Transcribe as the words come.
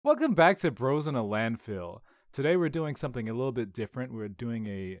Welcome back to Bros in a Landfill. Today we're doing something a little bit different. We're doing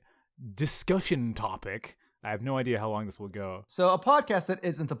a discussion topic. I have no idea how long this will go. So a podcast that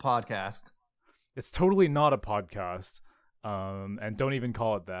isn't a podcast. It's totally not a podcast. And don't even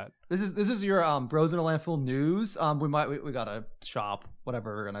call it that. This is your Bros in a Landfill news. We gotta shop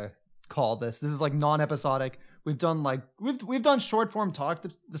whatever we're gonna call this. This is like non-episodic. We've done we've done short form talk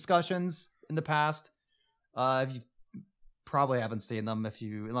discussions in the past. If you probably haven't seen them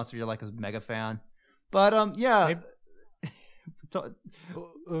unless you're like a mega fan. But yeah.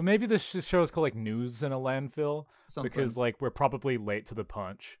 Maybe this show is called like News in a Landfill because like we're probably late to the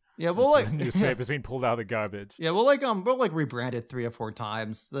punch. Yeah, well, like the newspaper's being pulled out of the garbage. Yeah, we'll rebranded 3 or 4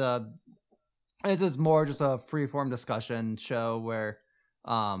 times. This is more just a free-form discussion show where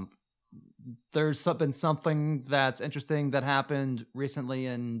there's been something that's interesting that happened recently,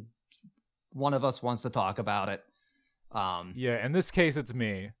 and one of us wants to talk about it. Yeah, in this case, it's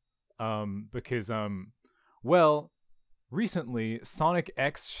me, because well, recently Sonic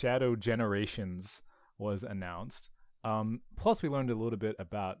X Shadow Generations was announced. Plus, we learned a little bit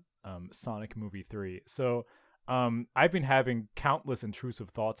about Sonic Movie 3. So, I've been having countless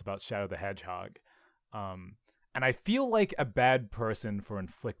intrusive thoughts about Shadow the Hedgehog. And I feel like a bad person for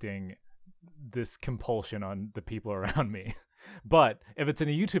inflicting this compulsion on the people around me. But if it's in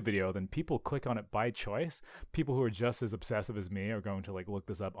a YouTube video, then people click on it by choice. People who are just as obsessive as me are going to like look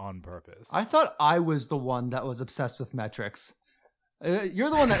this up on purpose. I thought I was the one that was obsessed with metrics.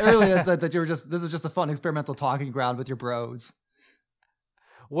 You're the one that earlier said that this was just a fun experimental talking ground with your bros.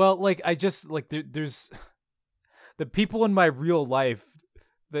 Well, like I just like there's the people in my real life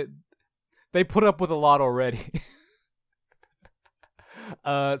that they put up with a lot already.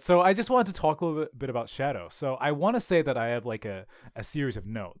 So I just wanted to talk a little bit about Shadow. So I want to say that I have like a series of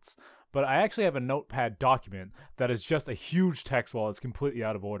notes, but I actually have a notepad document that is just a huge text wall. It's completely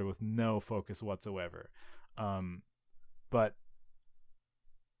out of order with no focus whatsoever. But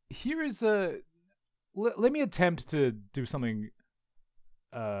here is let me attempt to do something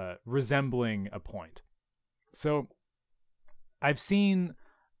resembling a point. So I've seen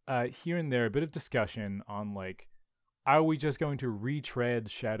here and there a bit of discussion on like, are we just going to retread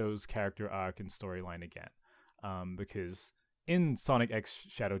Shadow's character arc and storyline again? Because in Sonic X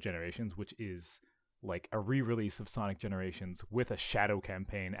Shadow Generations, which is like a re-release of Sonic Generations with a Shadow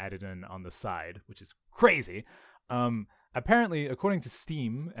campaign added in on the side, which is crazy. Apparently, according to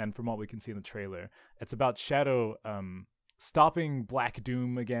Steam, and from what we can see in the trailer, it's about Shadow stopping Black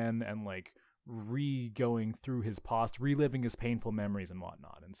Doom again and like going through his past, reliving his painful memories and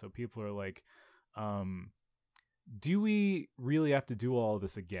whatnot. And so people are like, do we really have to do all of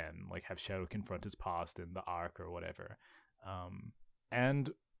this again? Like have Shadow confront his past in the arc or whatever?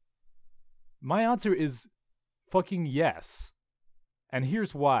 And my answer is fucking yes. And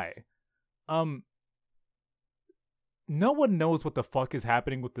here's why. No one knows what the fuck is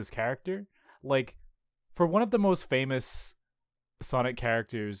happening with this character. Like, for one of the most famous Sonic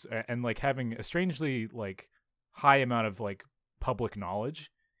characters and like having a strangely like high amount of like public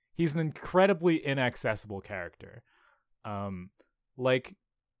knowledge, he's an incredibly inaccessible character. Like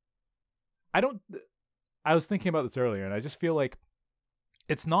I was thinking about this earlier, and I just feel like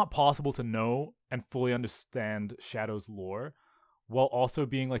it's not possible to know and fully understand Shadow's lore while also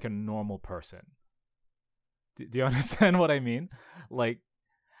being like a normal person. Do you understand what I mean? Like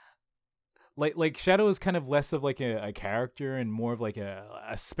Shadow is kind of less of like a character and more of like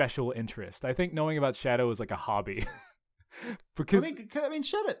a special interest. I think knowing about Shadow is like a hobby. Because I mean,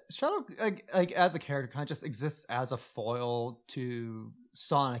 Shadow like as a character kind of just exists as a foil to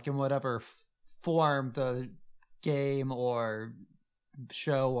Sonic in whatever form the game or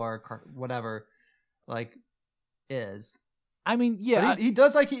show or whatever like is. I mean, yeah, but he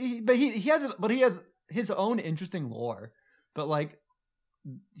does like he has his own interesting lore, but like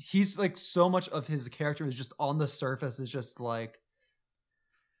he's like so much of his character is just on the surface is just like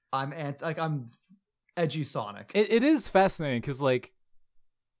I'm edgy Sonic. It is fascinating because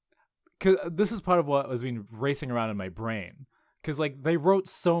this is part of what has been racing around in my brain, because like they wrote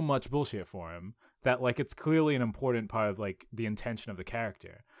so much bullshit for him that like it's clearly an important part of like the intention of the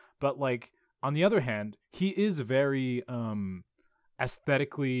character. But like on the other hand, he is very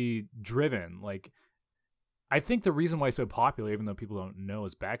aesthetically driven. Like I think the reason why he's so popular, even though people don't know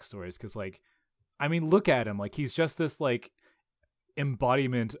his backstory, is because like, I mean, look at him. Like he's just this like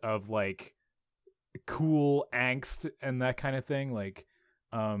embodiment of like cool angst and that kind of thing. Like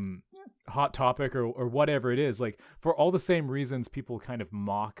hot topic or whatever it is. Like for all the same reasons people kind of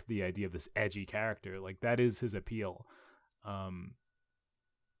mock the idea of this edgy character. Like that is his appeal.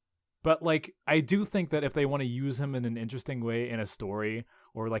 But like I do think that if they want to use him in an interesting way in a story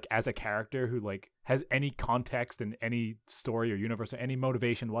or like as a character who like has any context in any story or universe or any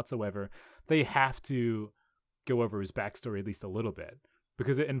motivation whatsoever, they have to go over his backstory at least a little bit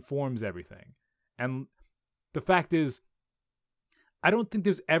because it informs everything. And the fact is, I don't think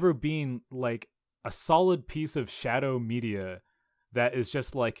there's ever been like a solid piece of Shadow media that is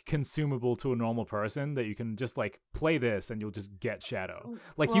just like consumable to a normal person that you can just like play this and you'll just get Shadow.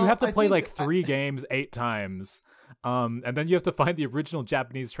 Like you have to play like 3 games 8 times. And then you have to find the original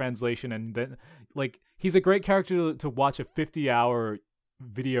Japanese translation, and then like he's a great character to watch a 50-hour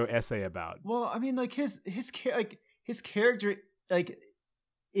video essay about. Well, I mean, like his character like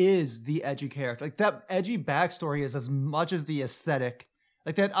is the edgy character. Like that edgy backstory is as much as the aesthetic.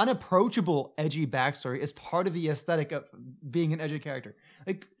 Like that unapproachable edgy backstory is part of the aesthetic of being an edgy character.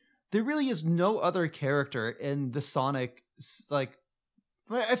 Like there really is no other character in the Sonic, like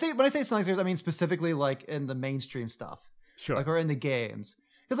when I say Sonic series, I mean specifically like in the mainstream stuff, Sure. like or in the games.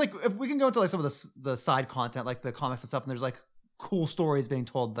 Because like if we can go into like some of the side content, like the comics and stuff, and there's like cool stories being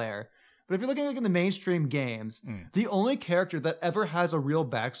told there. But if you're looking like in the mainstream games, the only character that ever has a real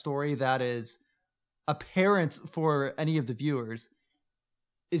backstory that is apparent for any of the viewers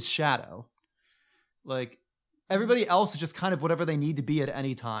is Shadow. Like everybody else is just kind of whatever they need to be at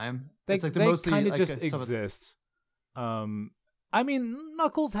any time. It's like they kind of just exist. I mean,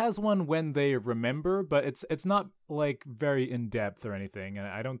 Knuckles has one when they remember, but it's not like very in depth or anything, and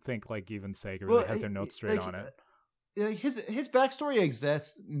I don't think like even Sega really has their notes straight on it. His backstory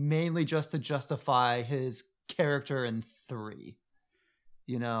exists mainly just to justify his character in 3.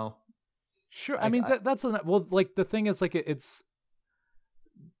 You know. Sure. I mean that's well. Like the thing is, like it's.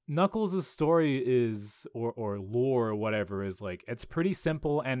 Knuckles' story is, or lore or whatever, is like it's pretty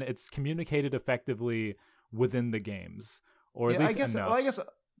simple and it's communicated effectively within the games, or at least enough.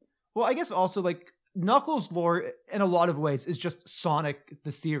 I guess also like Knuckles' lore in a lot of ways is just Sonic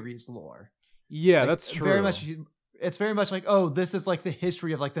the series lore. Yeah, like, that's true. It's very much like, oh, this is like the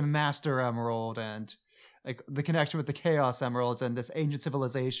history of like the Master Emerald and like the connection with the Chaos Emeralds and this ancient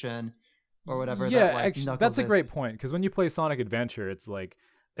civilization or whatever. Yeah, that, like, actually, that's a great point, because when you play Sonic Adventure, it's like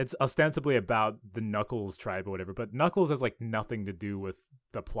it's ostensibly about the Knuckles tribe or whatever, but Knuckles has like nothing to do with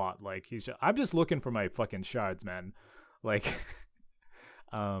the plot. Like I'm just looking for my fucking shards, man. Like,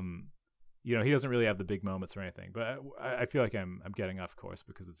 you know, he doesn't really have the big moments or anything. But I feel like I'm getting off course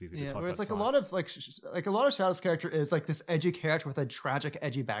because it's easy to talk about. It's like Sonic. a lot of Shadow's character is like this edgy character with a tragic,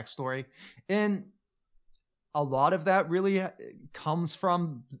 edgy backstory, and a lot of that really comes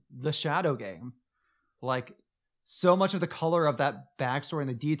from the Shadow game. Like, so much of the color of that backstory and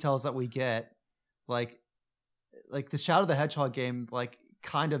the details that we get, like the Shadow the Hedgehog game, like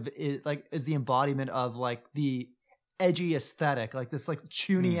kind of is the embodiment of like the edgy aesthetic, like this like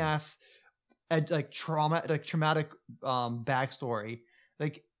chuny ass, traumatic backstory.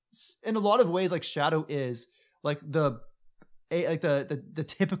 Like in a lot of ways, like Shadow is like the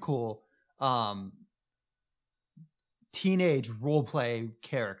typical teenage roleplay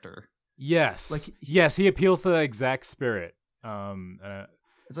character. Yes. Like yes, he appeals to the exact spirit.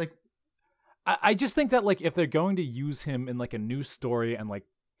 It's like I just think that like if they're going to use him in like a new story and like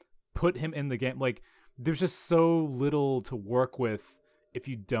put him in the game, like there's just so little to work with if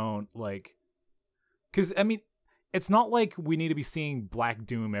you don't like, because I mean it's not like we need to be seeing Black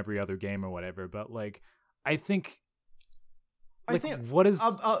Doom every other game or whatever, but like I think what is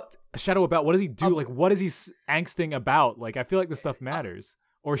Shadow about? What does he do? Like what is he angsting about? Like I feel like this stuff matters.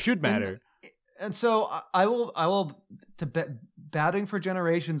 Or should matter. And so I will batting for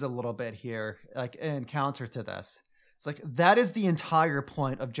generations a little bit here, like in counter to this. It's like that is the entire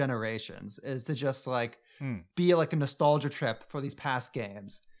point of Generations, is to just like be like a nostalgia trip for these past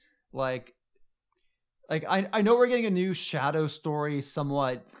games. Like I know we're getting a new Shadow story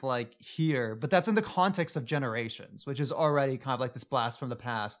somewhat like here, but that's in the context of Generations, which is already kind of like this blast from the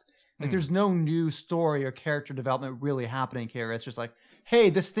past. Like there's no new story or character development really happening here. It's just like,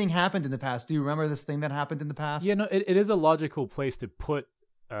 hey, this thing happened in the past. Do you remember this thing that happened in the past? Yeah, no, it is a logical place to put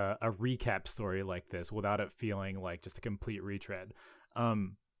a recap story like this without it feeling like just a complete retread. But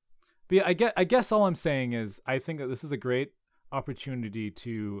yeah, I guess all I'm saying is I think that this is a great opportunity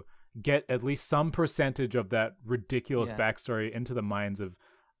to get at least some percentage of that ridiculous backstory into the minds of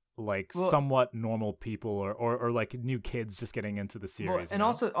like somewhat normal people or like new kids just getting into the series. And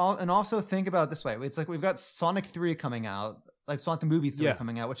also think about it this way. It's like we've got Sonic 3 coming out, like Sonic the Movie 3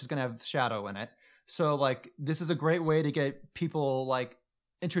 coming out, which is going to have Shadow in it. So like this is a great way to get people like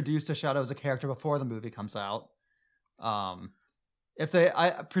introduced to Shadow as a character before the movie comes out.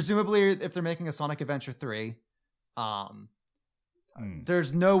 Presumably if they're making a Sonic Adventure 3,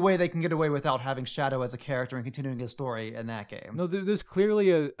 there's no way they can get away without having Shadow as a character and continuing his story in that game. No, there's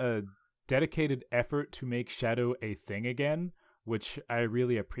clearly a dedicated effort to make Shadow a thing again, which I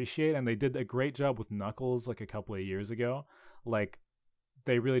really appreciate. And they did a great job with Knuckles like a couple of years ago. Like,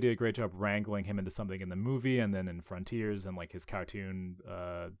 they really did a great job wrangling him into something in the movie and then in Frontiers and like his cartoon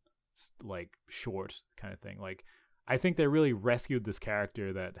like short kind of thing. Like, I think they really rescued this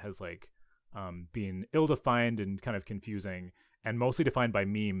character that has like been ill-defined and kind of confusing and mostly defined by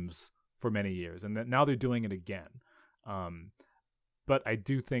memes for many years, and that now they're doing it again. But I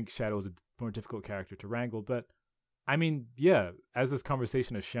do think Shadow is a more difficult character to wrangle. But I mean, yeah, as this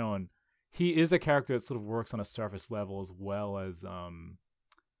conversation has shown, he is a character that sort of works on a surface level as well as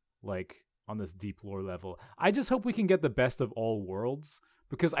like on this deep lore level. I just hope we can get the best of all worlds,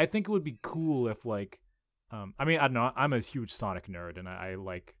 because I think it would be cool if like I mean, I don't know, I'm a huge Sonic nerd, and I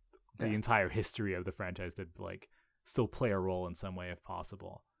like the entire history of the franchise that like still play a role in some way if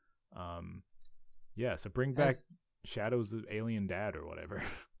possible. Yeah, so bring back Shadow's alien dad or whatever.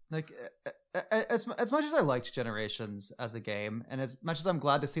 Like, as much as I liked Generations as a game, and as much as I'm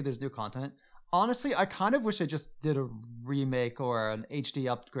glad to see there's new content, honestly, I kind of wish they just did a remake or an HD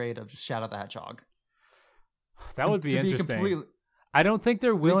upgrade of Shadow the Hedgehog. That would be interesting. I don't think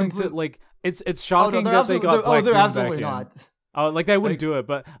they're willing to, like, it's shocking no, that they got Black they're Doom absolutely back not. In. Like, they wouldn't do it,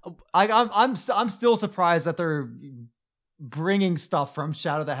 but I'm still surprised that they're bringing stuff from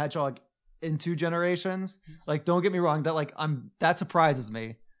Shadow the Hedgehog into Generations. Like, don't get me wrong, that surprises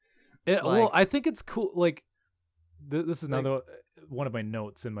me. Well, I think it's cool. Like, this is another one of my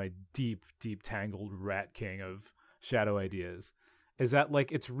notes in my deep tangled rat king of Shadow ideas, is that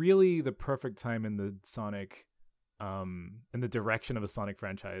like it's really the perfect time in the Sonic, in the direction of a Sonic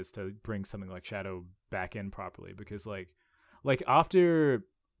franchise to bring something like Shadow back in properly, because like after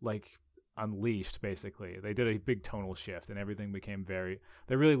like Unleashed, basically they did a big tonal shift and everything became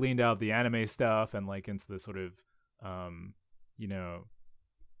they really leaned out of the anime stuff and like into the sort of you know,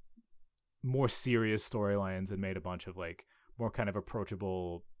 more serious storylines, and made a bunch of like more kind of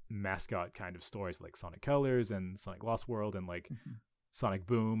approachable mascot kind of stories like Sonic Colors and Sonic Lost World and like Sonic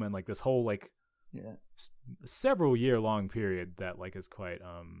Boom, and like this whole like several year long period that like is quite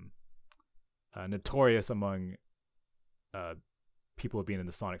notorious among people who have been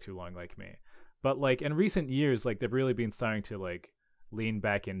into Sonic too long like me. But like in recent years, like they've really been starting to like lean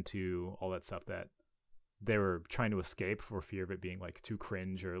back into all that stuff that they were trying to escape for fear of it being like too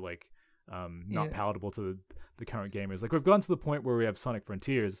cringe or like not palatable to the current gamers. Like, we've gone to the point where we have Sonic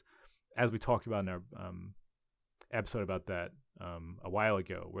Frontiers, as we talked about in our episode about that a while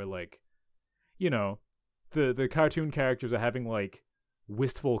ago, where like, you know, the cartoon characters are having like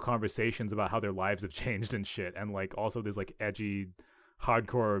wistful conversations about how their lives have changed and shit, and like also there's like edgy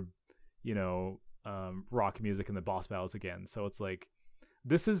hardcore, you know, rock music in the boss battles again. So it's like,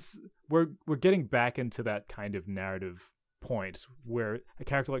 this is we're getting back into that kind of narrative point where a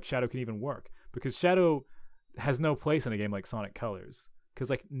character like Shadow can even work, because Shadow has no place in a game like Sonic Colors, because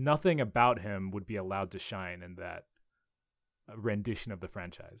like nothing about him would be allowed to shine in that rendition of the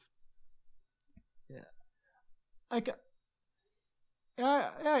franchise. I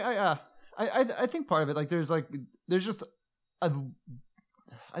think part of it, like there's just I think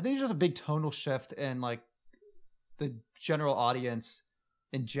there's just a big tonal shift in like the general audience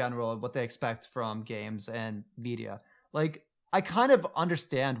in general and what they expect from games and media. Like, I kind of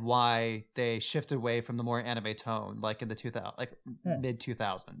understand why they shifted away from the more anime tone, like in the mid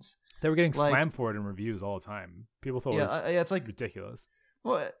 2000s. They were getting slammed for it in reviews all the time. People thought it was it's like ridiculous.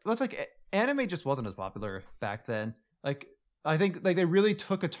 Well, it's like anime just wasn't as popular back then. Like, I think like they really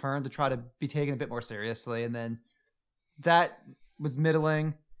took a turn to try to be taken a bit more seriously, and then that was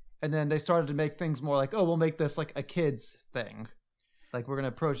middling, and then they started to make things more like, oh, we'll make this like a kids thing. Like, we're gonna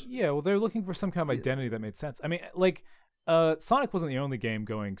approach. Yeah, well, they're looking for some kind of identity that made sense. I mean, like, Sonic wasn't the only game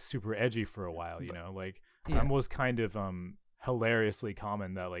going super edgy for a while. You know, like was kind of hilariously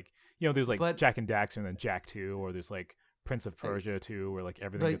common that like, you know, there's like Jak and Daxter and then Jak 2, or there's like Prince of Persia 2, where like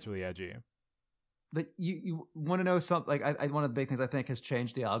everything gets really edgy. But you want to know something? Like, I one of the big things I think has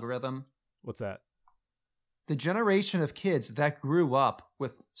changed the algorithm. What's that? The generation of kids that grew up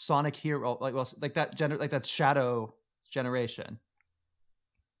with Sonic Hero, that Shadow generation,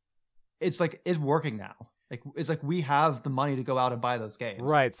 it's working now. Like, it's like we have the money to go out and buy those games.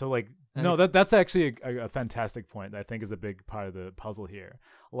 Right. So like, that's actually a fantastic point that I think is a big part of the puzzle here.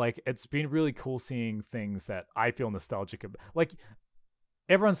 Like, it's been really cool seeing things that I feel nostalgic about. Like,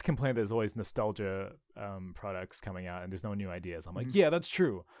 everyone's complained there's always nostalgia products coming out and there's no new ideas. I'm like, yeah, that's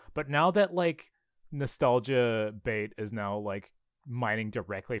true. But now that like nostalgia bait is now like mining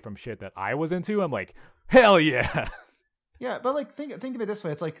directly from shit that I was into, I'm like, hell yeah. Yeah, but like think of it this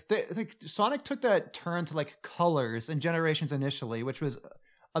way. It's like Sonic took that turn to like colors and Generations initially, which was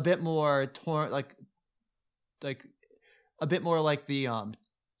a bit more like a bit more like the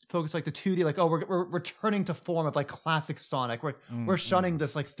focus like the 2D, like, oh, we're returning to form of like classic Sonic. We're shunning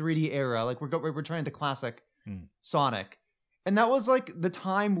this like 3D era. Like we're returning to classic Sonic. And that was like the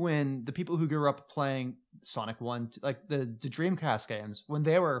time when the people who grew up playing Sonic 1, like the Dreamcast games, when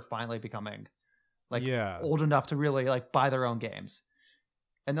they were finally becoming like old enough to really like buy their own games.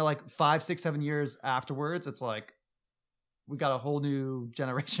 And then like 5, 6, 7 years afterwards, it's like we got a whole new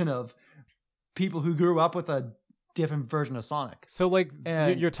generation of people who grew up with a different version of Sonic. So like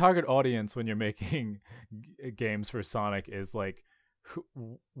your target audience when you're making games for Sonic is like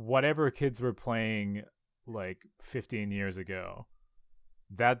whatever kids were playing like 15 years ago.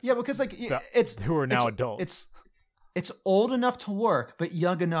 That's because like it's who are now adults. It's old enough to work, but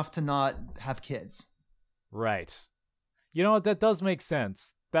young enough to not have kids. Right. You know what? That does make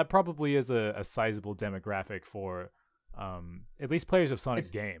sense. That probably is a sizable demographic for at least players of Sonic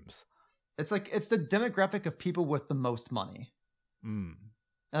games. It's like it's the demographic of people with the most money. And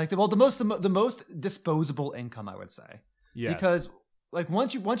like the most disposable income, I would say. Yes. Because like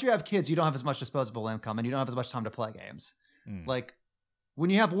once you have kids, you don't have as much disposable income and you don't have as much time to play games. Like when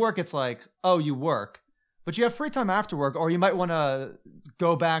you have work, it's like, oh, you work, but you have free time after work, or you might want to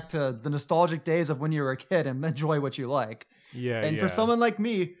go back to the nostalgic days of when you were a kid and enjoy what you like. Yeah. And for someone like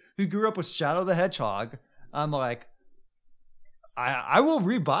me who grew up with Shadow the Hedgehog, I'm like, I will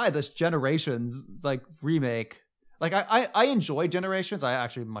rebuy this Generations like remake. Like I enjoy Generations. I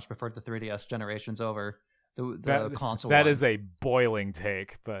actually much preferred the 3DS Generations over the console. That is a boiling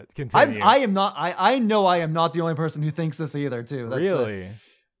take, but continue. I am not. I know I am not the only person who thinks this either. Too. That's really.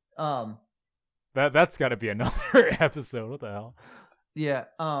 That's got to be another episode. What the hell? Yeah.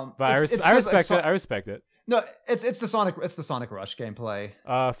 But I respect it. I respect it. No, it's the Sonic Rush gameplay.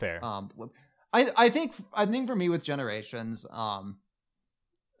 Fair. I think for me with Generations,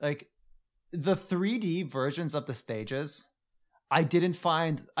 like the 3D versions of the stages, I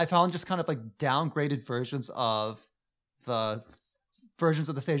found just kind of like downgraded versions of the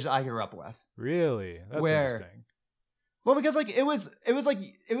stages I grew up with. Really? That's interesting. Well, because like it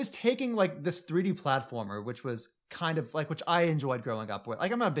was taking like this 3D platformer, which was kind of like, which I enjoyed growing up with.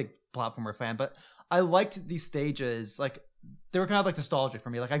 Like I'm not a big platformer fan, but I liked these stages. Like they were kind of like nostalgic for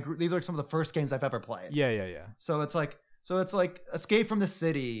me. Like these are some of the first games I've ever played. Yeah. So it's like Escape from the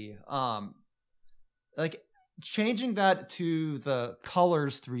City. Like changing that to the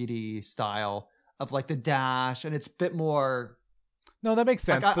Colors 3D style of like the dash, and it's a bit more. No, that makes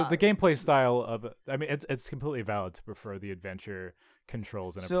sense. Like the gameplay style of it, I mean, it's completely valid to prefer the adventure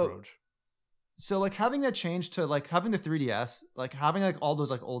controls and approach. So like having that change to like having the 3DS, like having like all those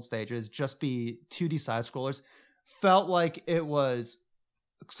like old stages just be 2D side scrollers, felt like it was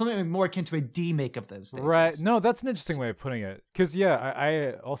something more akin to a demake of those stages. Right. No, that's an interesting way of putting it. Because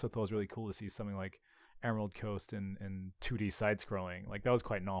I also thought it was really cool to see something like Emerald Coast in 2D side scrolling. Like that was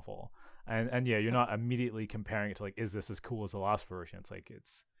quite novel. And yeah, you're not immediately comparing it to like, is this as cool as the last version? It's like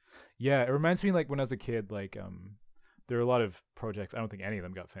it reminds me like when I was a kid, like there are a lot of projects, I don't think any of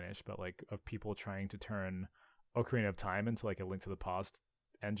them got finished, but like of people trying to turn Ocarina of Time into like a Link to the Past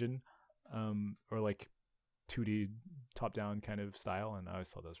engine, or like 2D top down kind of style, and I always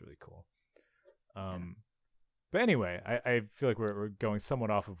thought that was really cool. But anyway, I feel like we're going somewhat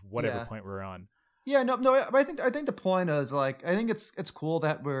off of whatever point we're on. Yeah, no. I think the point is like, I think it's cool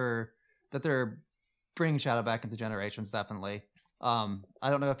that they're bringing Shadow back into Generations. Definitely. I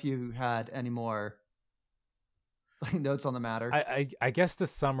don't know if you had any more notes on the matter. I guess to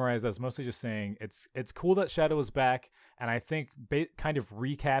summarize, I was mostly just saying it's cool that Shadow is back, and I think kind of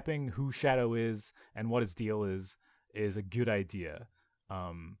recapping who Shadow is and what his deal is a good idea,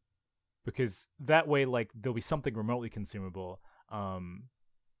 because that way like there'll be something remotely consumable.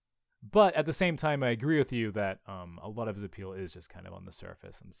 But at the same time, I agree with you that a lot of his appeal is just kind of on the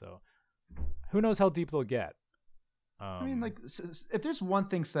surface, and so who knows how deep they'll get. I mean, like, if there's one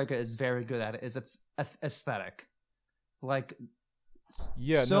thing Sega is very good at, is its aesthetic. Like,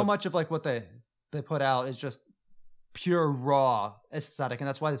 much of like what they put out is just pure raw aesthetic, and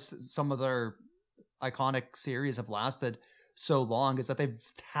that's why some of their iconic series have lasted so long. Is that they've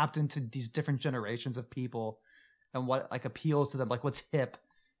tapped into these different generations of people and what like appeals to them, like what's hip.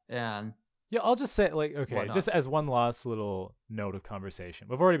 And yeah, I'll just say like, okay, just as one last little note of conversation,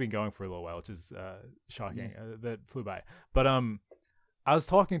 we've already been going for a little while, which is shocking. That flew by. But I was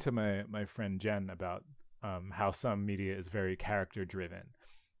talking to my friend Jen about how some media is very character driven,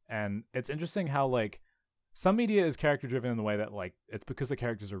 and it's interesting how like some media is character driven in the way that like it's because the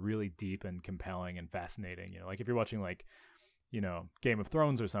characters are really deep and compelling and fascinating. You know, like if you're watching like Game of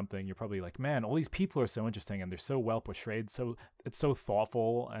Thrones or something, you're probably like, man, all these people are so interesting and they're so well portrayed, so it's so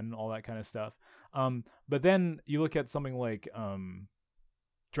thoughtful and all that kind of stuff. But then you look at something like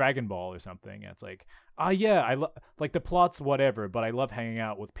Dragon Ball or something, and it's like, yeah, like the plot's whatever, but I love hanging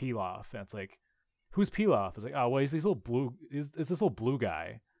out with Pilaf, and it's like, who's Pilaf? It's like, oh well, he's this little blue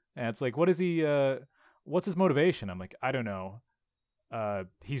guy, and it's like, what is he? What's his motivation? I'm like, I don't know.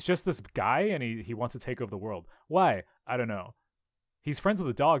 He's just this guy, and he wants to take over the world. Why? I don't know. He's friends with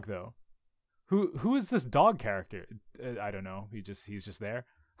a dog, though. Who is this dog character? I don't know. He's just there.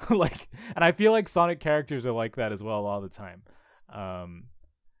 Like, and I feel like Sonic characters are like that as well all the time.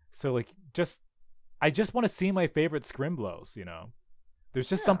 So like, I just want to see my favorite Scrimblows. There's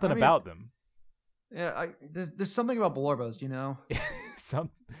just something about them. Yeah, there's something about Blorbos,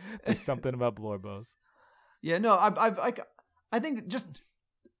 There's something about Blorbos. Yeah, no, I think just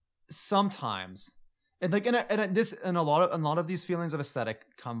sometimes. And like, and a lot of these feelings of aesthetic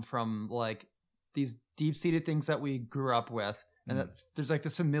come from like these deep seated things that we grew up with, and that there's like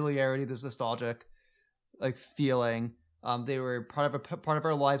this familiarity, this nostalgic like feeling. They were part of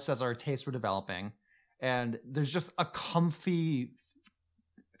our lives as our tastes were developing, and there's just a comfy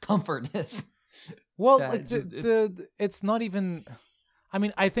comfortness. Well, like it's not even. I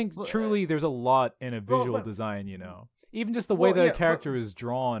mean, I think truly there's a lot in a visual design, Even just the way the character is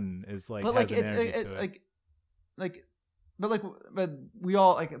drawn is like has an energy to it. But we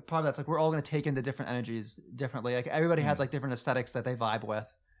all like part of that's like we're all going to take into different energies differently. Like everybody has like different aesthetics that they vibe with.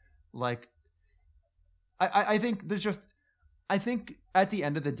 Like, I think I think at the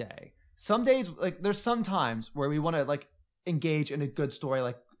end of the day, some days like there's some times where we want to like engage in a good story,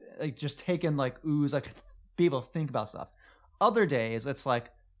 like just take in like ooze, like be able to think about stuff. Other days it's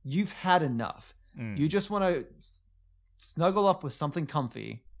like you've had enough. You just want to snuggle up with something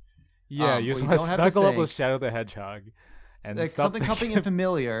comfy. Yeah, you just want to snuggle up with Shadow the Hedgehog, and like something comfy and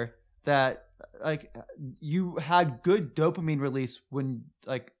familiar that like you had good dopamine release when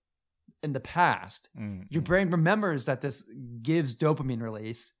like in the past. Your brain remembers that this gives dopamine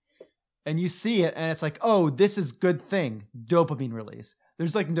release, and you see it, and it's like, oh, this is good thing, dopamine release.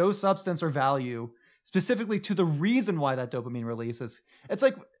 There's like no substance or value specifically to the reason why that dopamine releases.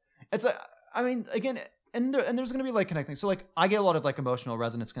 I mean, again. And there's going to be like connecting. So like I get a lot of like emotional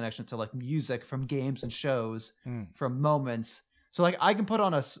resonance connection to like music from games and shows, from moments. So like I can put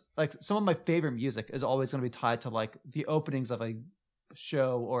on like some of my favorite music is always going to be tied to like the openings of a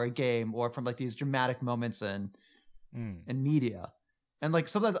show or a game, or from like these dramatic moments in media. And like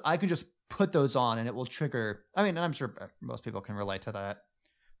sometimes I can just put those on and it will trigger. I mean, and I'm sure most people can relate to that.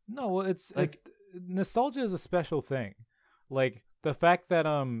 No, well, it's like nostalgia is a special thing. Like the fact that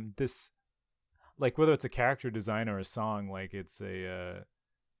this. Like whether it's a character design or a song, like it's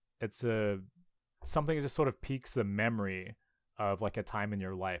something that just sort of piques the memory of like a time in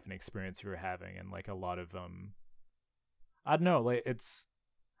your life, an experience you were having, and like a lot of I don't know, like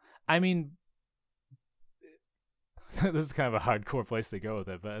I mean, this is kind of a hardcore place to go with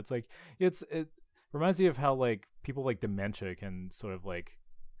it, but it's like it reminds me of how like people like dementia can sort of like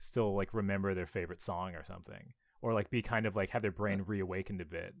still like remember their favorite song or something, or like be kind of like have their brain reawakened a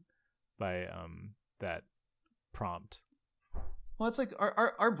bit by that prompt. Well, it's like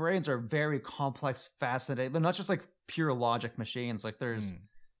our brains are very complex, fascinating. They're not just like pure logic machines. Like there's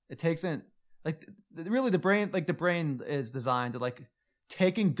it takes in like really the brain is designed to like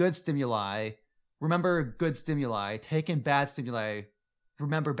take in good stimuli, remember good stimuli, take in bad stimuli,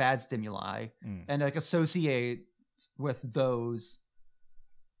 remember bad stimuli, and like associate with those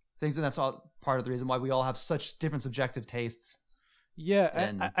things. And that's all part of the reason why we all have such different subjective tastes. Yeah,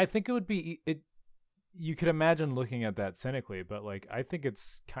 and I think it would be it. You could imagine looking at that cynically, but like I think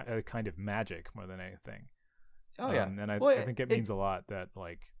it's kind of magic more than anything. Oh yeah, and I think it means a lot that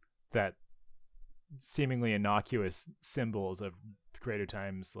like that seemingly innocuous symbols of greater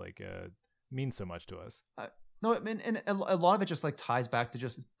times like mean so much to us. No, I mean, and a lot of it just like ties back to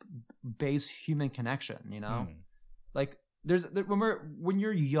just base human connection. Like when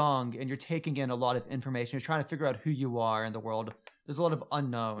you're young and you're taking in a lot of information, you're trying to figure out who you are in the world. There's a lot of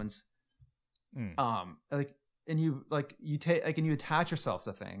unknowns. Like, and you take like, and you attach yourself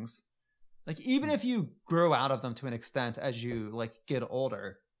to things. Like, even if you grow out of them to an extent as you like get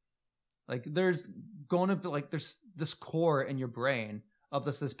older, like there's going to be like there's this core in your brain of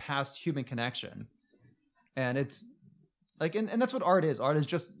this past human connection, and it's like, and that's what art is. Art is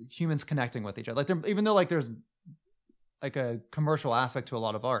just humans connecting with each other. Like, even though like there's like a commercial aspect to a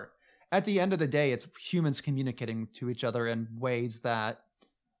lot of art, at the end of the day, it's humans communicating to each other in ways that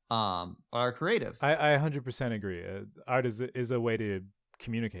are creative. I 100% agree. Art is a way to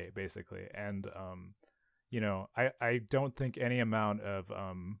communicate, basically, and you know, I don't think any amount of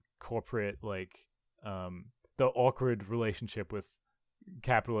corporate like the awkward relationship with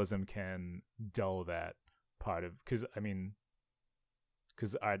capitalism can dull that part of, because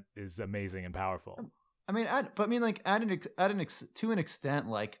art is amazing and powerful. I mean, like to an extent,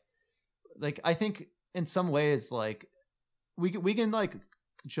 like I think in some ways, like we can like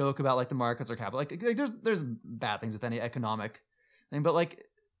joke about like the markets or capital, like there's bad things with any economic thing, but like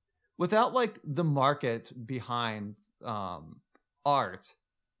without like the market behind art,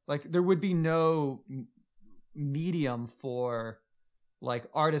 like there would be no medium for like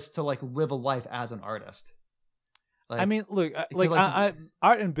artists to like live a life as an artist. Like, I mean, look, art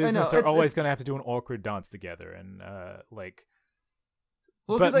and business are always going to have to do an awkward dance together, and like.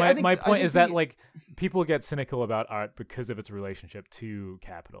 Well, but my point is that like people get cynical about art because of its relationship to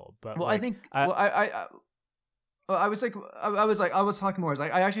capital. But well, like, I was talking more.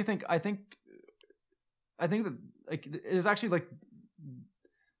 Like I think that like there's actually like,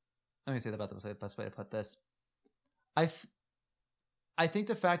 let me say that about the best way to put this. I think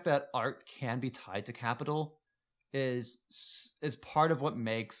the fact that art can be tied to capital is part of what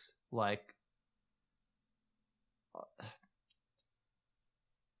makes like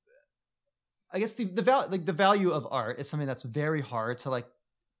I guess the value of art is something that's very hard to like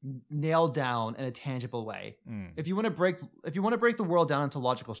nail down in a tangible way. If you want to break the world down into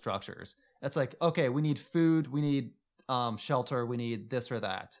logical structures, it's like, okay, we need food, we need shelter, we need this or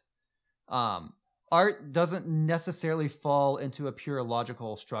that. Art doesn't necessarily fall into a pure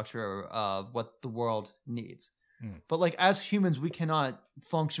logical structure of what the world needs. But like as humans, we cannot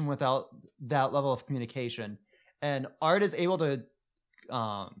function without that level of communication, and art is able to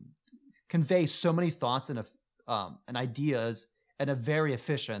convey so many thoughts and ideas in a very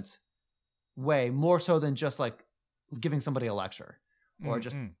efficient way, more so than just like giving somebody a lecture or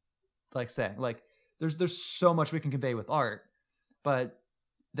just like saying like there's so much we can convey with art, but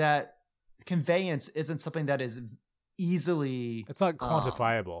that conveyance isn't something that is easily, it's not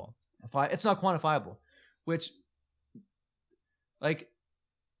quantifiable. It's not quantifiable, which like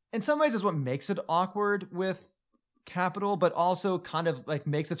in some ways is what makes it awkward with capital, but also kind of like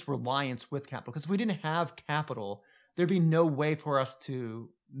makes its reliance with capital. Because if we didn't have capital, there'd be no way for us to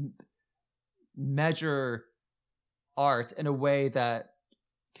measure art in a way that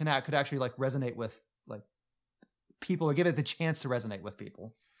could actually like resonate with like people, or give it the chance to resonate with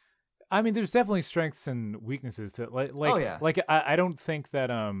people. I mean, there's definitely strengths and weaknesses to like oh, yeah. Like I don't think that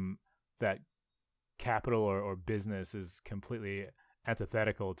that capital or business is completely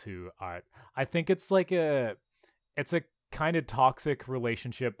antithetical to art. I think it's like it's a kind of toxic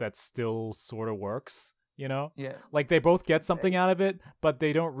relationship that still sort of works, you know? Yeah. Like they both get something out of it, but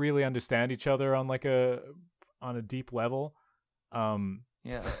they don't really understand each other on like a deep level.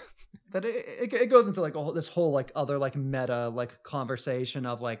 Yeah. But it goes into like this whole like other like meta like conversation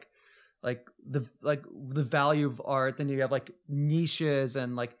of like the value of art. Then you have like niches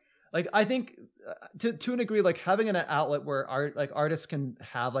and like I think to an degree, like having an outlet where artists can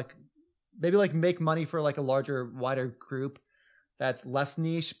have like maybe like make money for like a wider group that's less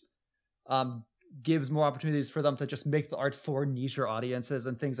niche, gives more opportunities for them to just make the art for nicher audiences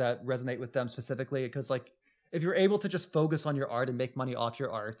and things that resonate with them specifically. Because like if you're able to just focus on your art and make money off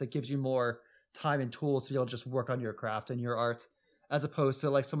your art, that gives you more time and tools to be able to just work on your craft and your art, as opposed to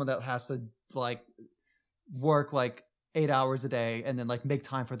like someone that has to like work like 8 hours a day and then like make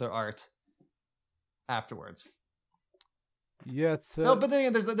time for their art afterwards. Yeah, it's no, but then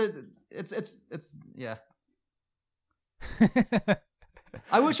again, it's yeah.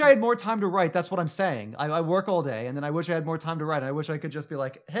 I wish I had more time to write. That's what I'm saying. I work all day, and then I wish I had more time to write. And I wish I could just be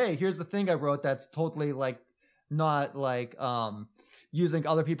like, hey, here's the thing I wrote that's totally like not like using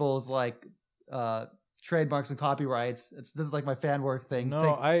other people's like trademarks and copyrights. This is like my fan work thing.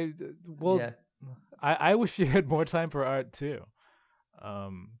 No, I wish you had more time for art too.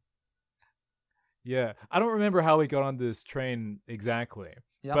 Yeah, I don't remember how we got on this train exactly.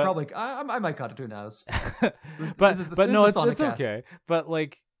 Yeah, probably. I might cut it. Who knows? but no, it's okay. But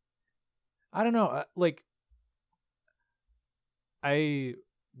like, I don't know. Like, I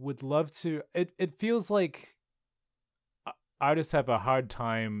would love to. It feels like artists have a hard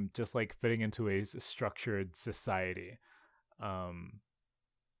time just like fitting into a structured society.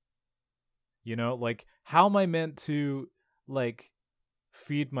 You know, like how am I meant to like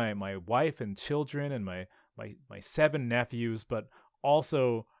feed my wife and children and my 7 nephews, but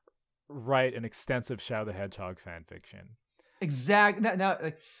also write an extensive Shadow the Hedgehog fan fiction? Exactly. Now,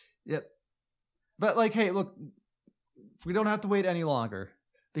 yep. But like, hey, look, we don't have to wait any longer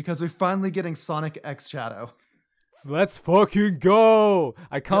because we're finally getting Sonic X Shadow. Let's fucking go!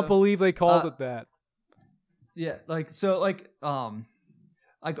 I can't believe they called it that. Yeah, like so,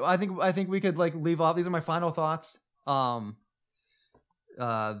 I think we could like leave off. These are my final thoughts. For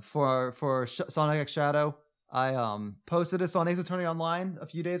Sonic X Shadow, I posted this on Ace Attorney Online a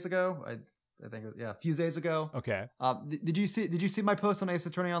few days ago. I think a few days ago. Okay. Did you see my post on Ace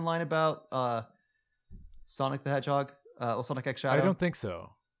Attorney Online about Sonic the Hedgehog? Sonic X Shadow. I don't think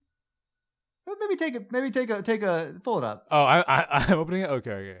so. Maybe take a pull it up. Oh, I'm opening it.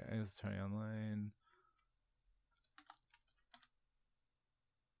 Okay. It's turning online.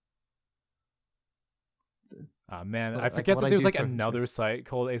 Man, I forget that there's like another site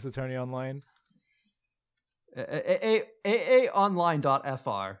called Ace Attorney Online.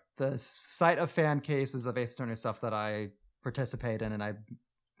 AAonline.fr, the site of fan cases of Ace Attorney stuff that I participate in, and I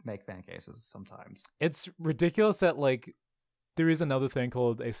make fan cases sometimes. It's ridiculous that like there is another thing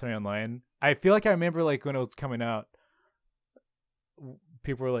called Ace Attorney Online. I feel like I remember like when it was coming out,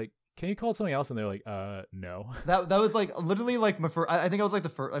 people were like, "Can you call it something else?" And they're like, no." That was like literally like my first. I think I was like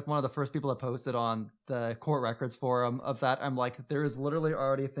one of the first people that posted on the court records forum of that. I'm like, there is literally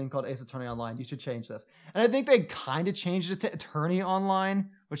already a thing called Ace Attorney Online. You should change this. And I think they kind of changed it to Attorney Online,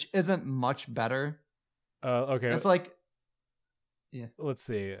 which isn't much better. Okay. It's like, yeah. Let's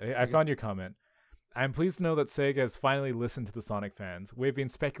see. I found your comment. I'm pleased to know that SEGA has finally listened to the Sonic fans. We've been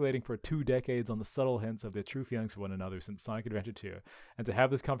speculating for 2 decades on the subtle hints of their true feelings for one another since Sonic Adventure 2, and to have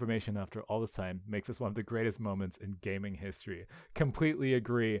this confirmation after all this time makes this one of the greatest moments in gaming history. Completely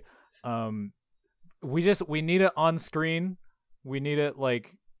agree. We need it on screen. We need it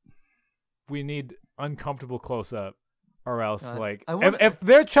we need uncomfortable close up, or else if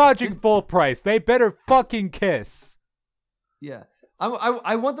they're charging full price, they better fucking kiss. Yeah.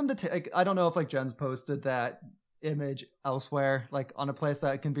 I want them to take. I don't know if like Jen's posted that image elsewhere, like on a place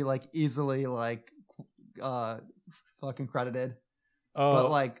that can be like easily like fucking credited. Oh, but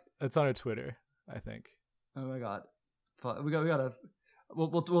like it's on her Twitter, I think. Oh my god, we gotta.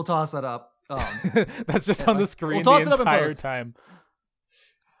 We'll toss that up. That's just on the screen the entire time.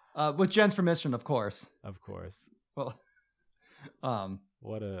 With Jen's permission, of course. Of course. Well,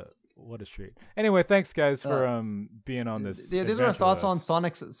 what a treat. Anyway, thanks guys for being on this. Yeah, these are our thoughts on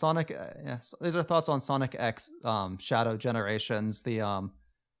Sonic. These are thoughts on Sonic X Shadow Generations. I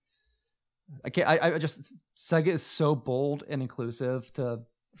just SEGA is so bold and inclusive to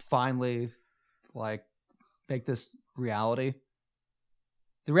finally like make this reality.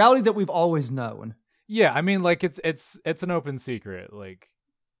 The reality that we've always known. Yeah, I mean like it's an open secret. Like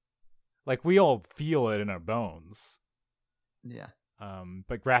we all feel it in our bones. Yeah.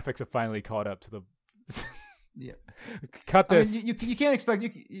 But graphics have finally caught up to the. Yeah. Cut this. I mean, you can't expect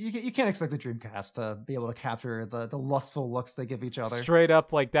you can't expect the Dreamcast to be able to capture the lustful looks they give each other. Straight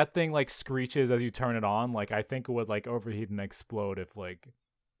up, like that thing like screeches as you turn it on. Like I think it would like overheat and explode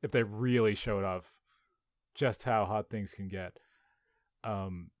if they really showed off just how hot things can get.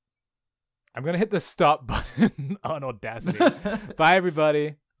 I'm gonna hit the stop button on Audacity. Bye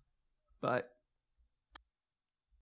everybody. Bye.